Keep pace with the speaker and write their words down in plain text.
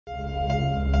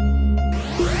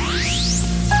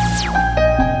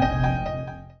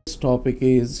topic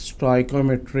is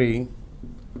stoichiometry.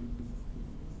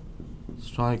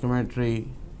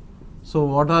 So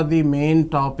what are the main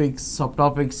topics,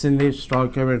 subtopics in the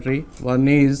stoichiometry? One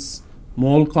is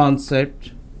mole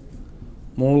concept.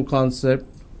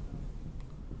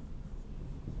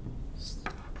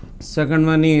 Second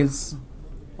one is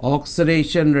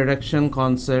oxidation reduction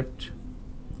concept.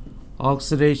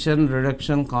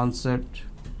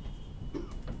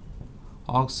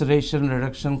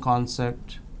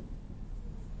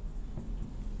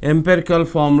 Empirical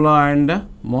formula and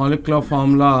molecular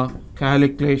formula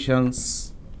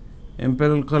calculations.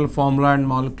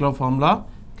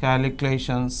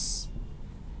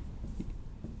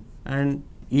 And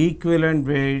equivalent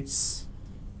weights.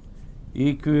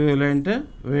 And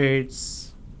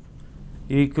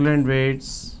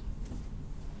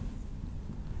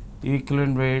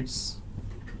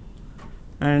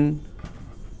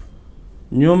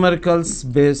numericals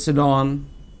based on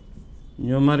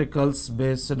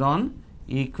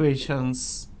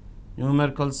equations.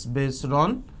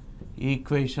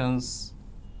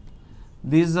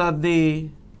 These are the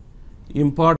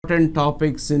important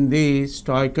topics in the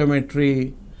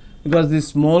stoichiometry, because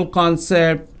this mole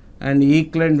concept and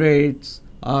equivalent weights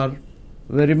are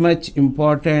very much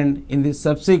important in the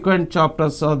subsequent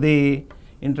chapters of the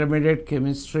intermediate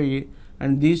chemistry,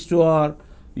 and these two are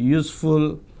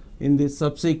useful in the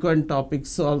subsequent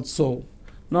topics also.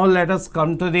 Now let us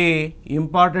come to the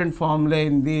important formula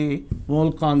in the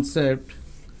mole concept.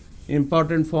 What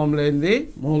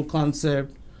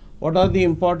are the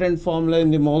important formula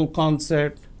in the mole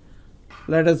concept?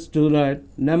 Let us do that.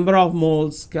 Number of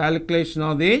moles, calculation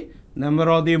of the number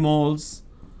of the moles.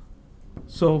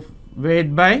 So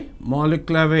weight by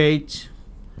molecular weight.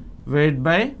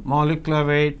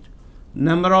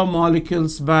 Number of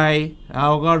molecules by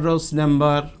Avogadro's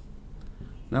number.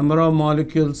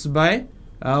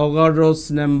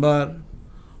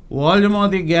 Volume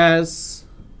of the gas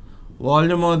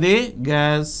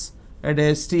at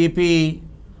STP.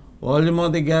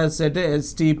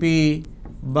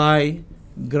 By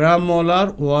gram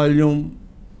molar volume.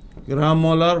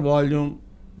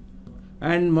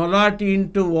 And molarity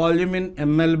into volume in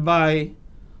ml by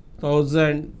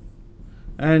 1000.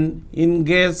 And in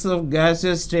case of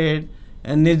gaseous state,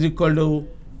 N is equal to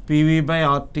PV by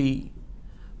RT.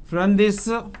 From this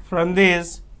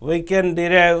we can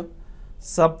derive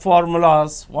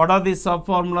sub-formulas. What are the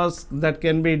sub-formulas that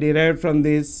can be derived from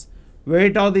this?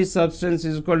 Weight of the substance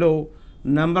is equal to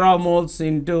number of moles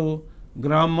into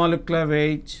gram molecular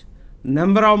weight.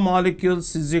 Number of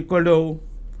molecules is equal to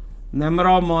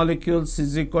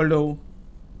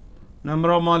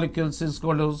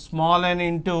small n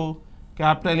into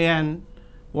capital N.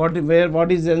 What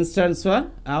is N stands for?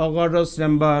 Avogadro's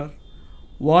number.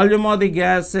 Volume of the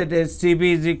gas at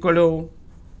STP is equal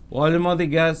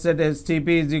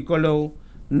to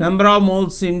number of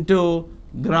moles into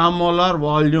gram molar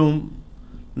volume.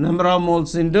 Number of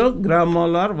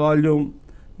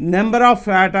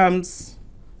atoms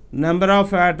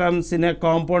in a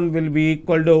compound will be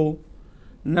equal to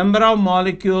number of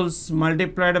molecules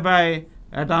multiplied by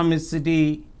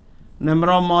atomicity.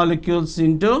 Number of molecules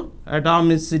into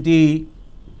atomicity.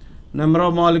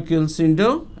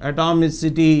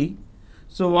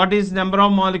 So what is number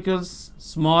of molecules?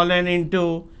 Small n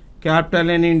into capital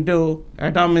N into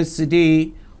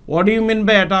atomicity. What do you mean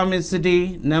by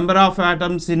atomicity? Number of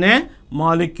atoms in a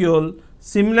molecule.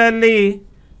 Similarly,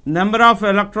 number of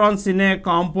electrons in a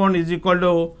compound is equal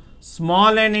to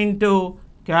small n into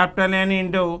capital N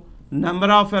into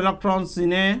number of electrons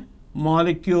in a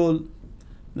molecule.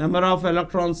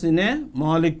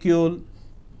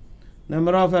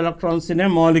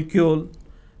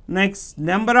 Next,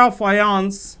 number of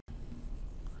ions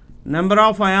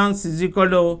is equal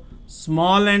to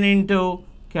small n into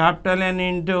capital N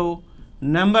into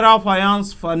number of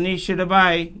ions furnished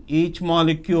by each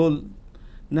molecule.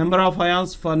 In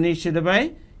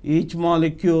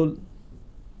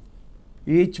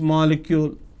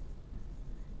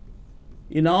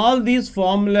all these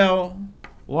formula,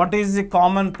 what is the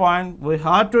common point? We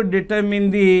have to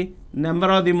determine the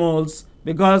number of the moles,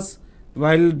 because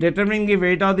while determining the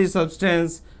weight of the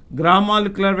substance, gram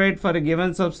molecular weight for a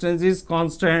given substance is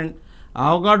constant,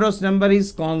 Avogadro's number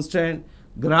is constant,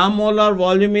 gram molar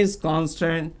volume is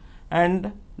constant,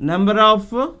 and number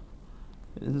of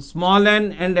small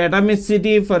n and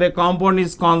atomicity for a compound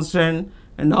is constant,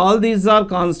 and all these are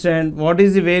constant. What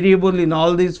is the variable in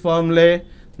all these formulae?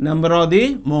 Number of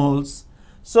the moles.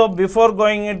 So before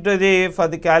going into for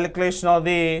the calculation of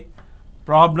the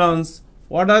problems,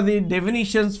 what are the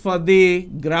definitions for the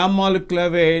gram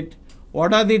molecular weight?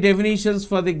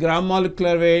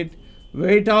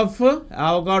 weight of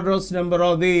Avogadro's number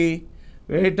of the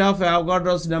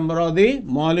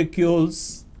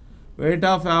molecules, weight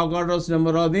of Avogadro's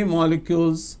number of the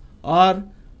molecules, or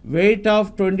weight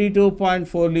of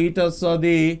 22.4 liters of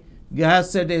the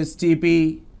gas at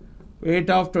STP, weight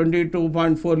of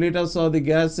 22.4 liters of the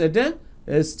gas at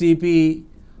STP,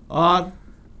 or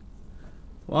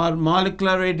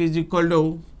molecular weight is equal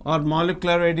to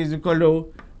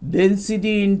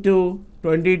density into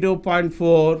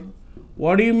 22.4.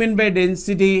 What do you mean by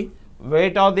density?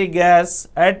 Weight of the gas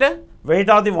at weight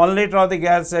of the 1 liter of the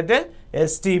gas at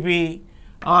STP,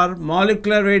 or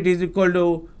molecular weight is equal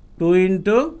to 2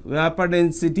 into vapor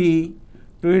density,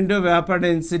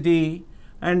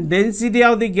 and density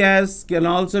of the gas can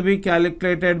also be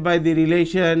calculated by the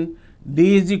relation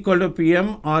D is equal to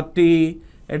PM RT.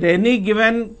 At any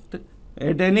given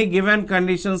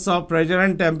conditions of pressure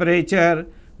and temperature,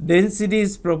 density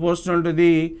is proportional to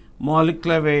the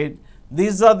molecular weight.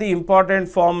 These are the important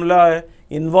formula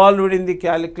involved in the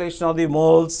calculation of the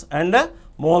moles and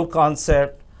mole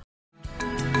concept.